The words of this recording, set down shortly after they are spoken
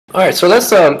Alright, so let's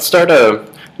start a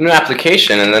new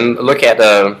application and then look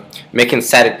at making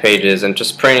static pages and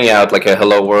just printing out like a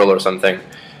hello world or something.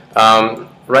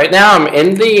 Right now I'm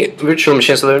in the virtual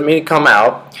machine, so let me come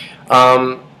out.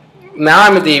 Now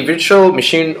I'm in the virtual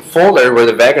machine folder where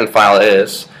the Vagrant file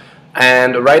is,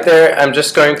 and right there I'm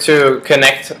just going to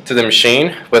connect to the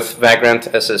machine with Vagrant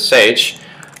SSH,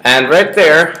 and right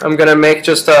there I'm going to make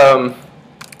just a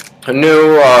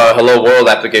new hello world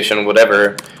application,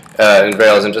 whatever, in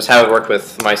Rails, and just have it work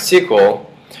with MySQL.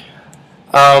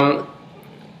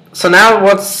 So now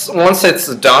once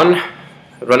it's done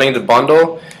running the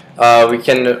bundle, we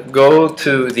can go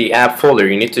to the app folder.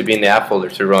 You need to be in the app folder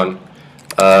to run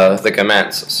the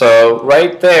commands. So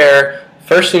right there,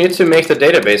 first you need to make the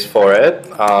database for it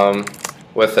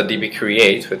with a db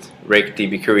create, with rake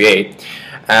db create.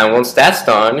 And once that's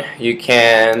done, you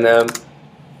can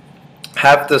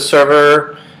have the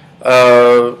server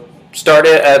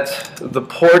started at the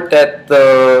port that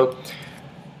the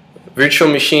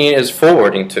virtual machine is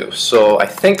forwarding to. So I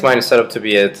think mine is set up to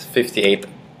be at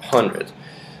 5800.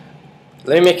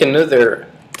 Let me make another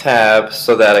tab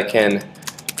so that I can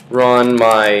run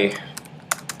my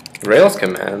Rails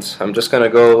commands. I'm just going to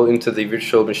go into the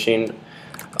virtual machine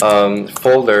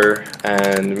folder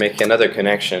and make another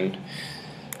connection.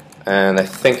 And I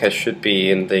think I should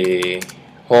be in the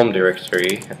home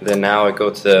directory. And then now I go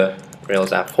to the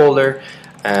Rails app folder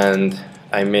and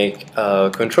I make a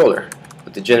controller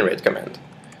with the generate command.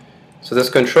 So this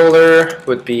controller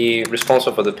would be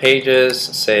responsible for the pages.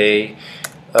 Say,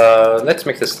 let's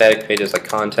make the static pages like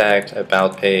contact,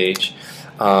 about page,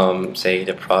 say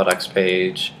the products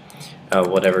page,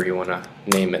 whatever you want to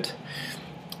name it.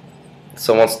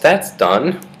 So once that's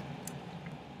done,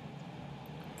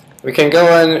 we can go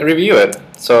and review it.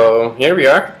 So here we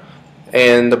are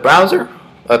in the browser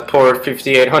at port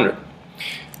 5800.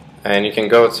 And you can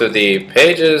go to the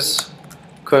pages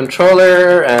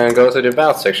controller and go to the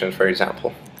about section, for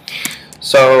example.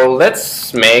 So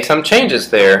let's make some changes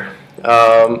there.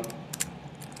 The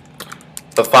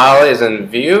file is in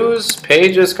views,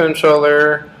 pages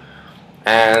controller,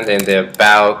 and in the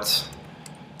about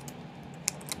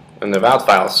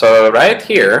file. So right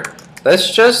here,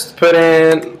 let's just put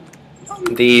in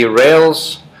the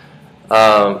Rails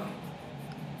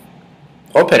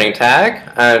opening tag,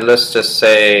 and let's just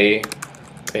say,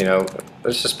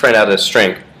 let's just print out a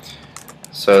string.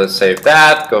 So let's save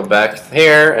that, go back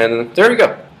here, and there we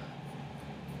go.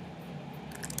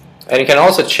 And you can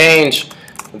also change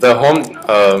the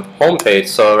home page.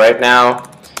 So right now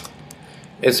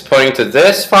it's pointing to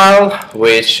this file,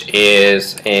 which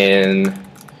is in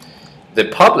the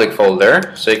public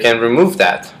folder, so you can remove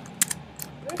that.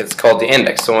 It's called the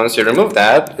index. So once you remove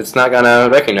that, it's not gonna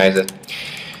recognize it.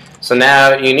 So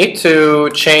now you need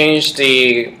to change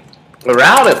the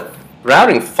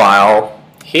routing file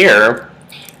here,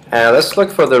 and let's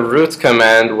look for the root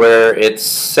command where it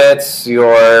sets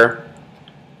your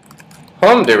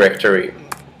home directory.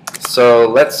 So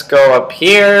let's go up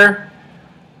here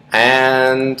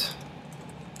and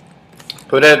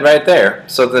put it right there.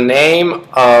 So the name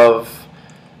of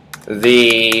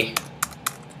the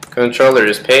controller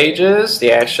is pages,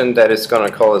 the action that it's going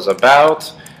to call is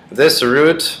about. This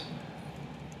root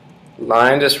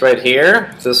line is right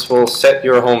here. This will set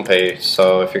your home page.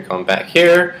 So if you come back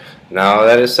here, now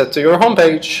that is set to your home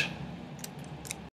page.